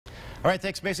All right,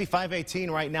 thanks, Macy. 5:18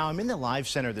 right now. I'm in the Live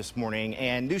Center this morning,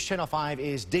 and News Channel 5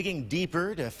 is digging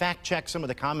deeper to fact-check some of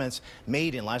the comments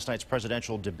made in last night's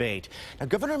presidential debate. Now,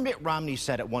 Governor Mitt Romney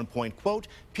said at one point, quote,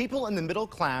 people in the middle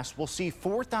class will see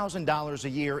 $4,000 a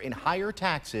year in higher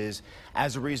taxes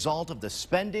as a result of the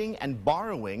spending and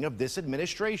borrowing of this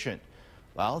administration.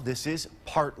 Well, this is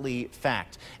partly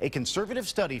fact. A conservative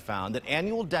study found that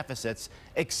annual deficits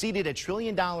exceeded $1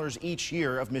 trillion each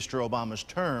year of Mr. Obama's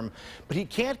term, but he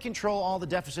can't control all the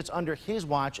deficits under his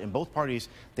watch, and both parties,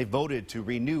 they voted to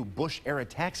renew Bush-era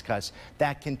tax cuts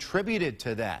that contributed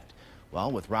to that. Well,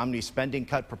 with Romney's spending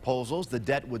cut proposals, the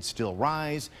debt would still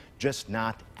rise, just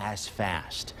not as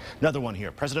fast. Another one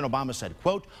here. President Obama said,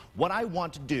 quote, what I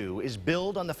want to do is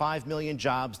build on the 5 million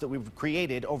jobs that we've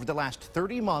created over the last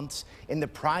 30 months in the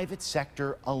private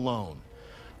sector alone.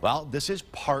 Well, this is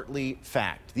partly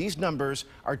fact. These numbers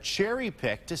are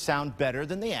cherry-picked to sound better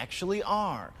than they actually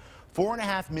are.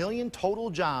 4.5 million total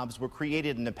jobs were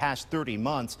created in the past 30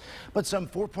 months, but some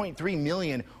 4.3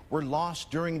 million were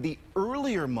lost during the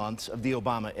earlier months of the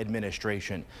Obama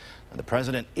administration. Now, the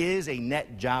president is a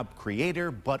net job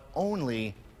creator, but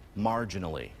only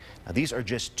marginally. Now, these are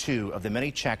just two of the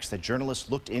many checks that journalists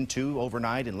looked into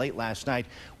overnight and late last night.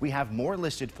 We have more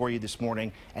listed for you this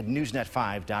morning at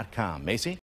newsnet5.com. Macy?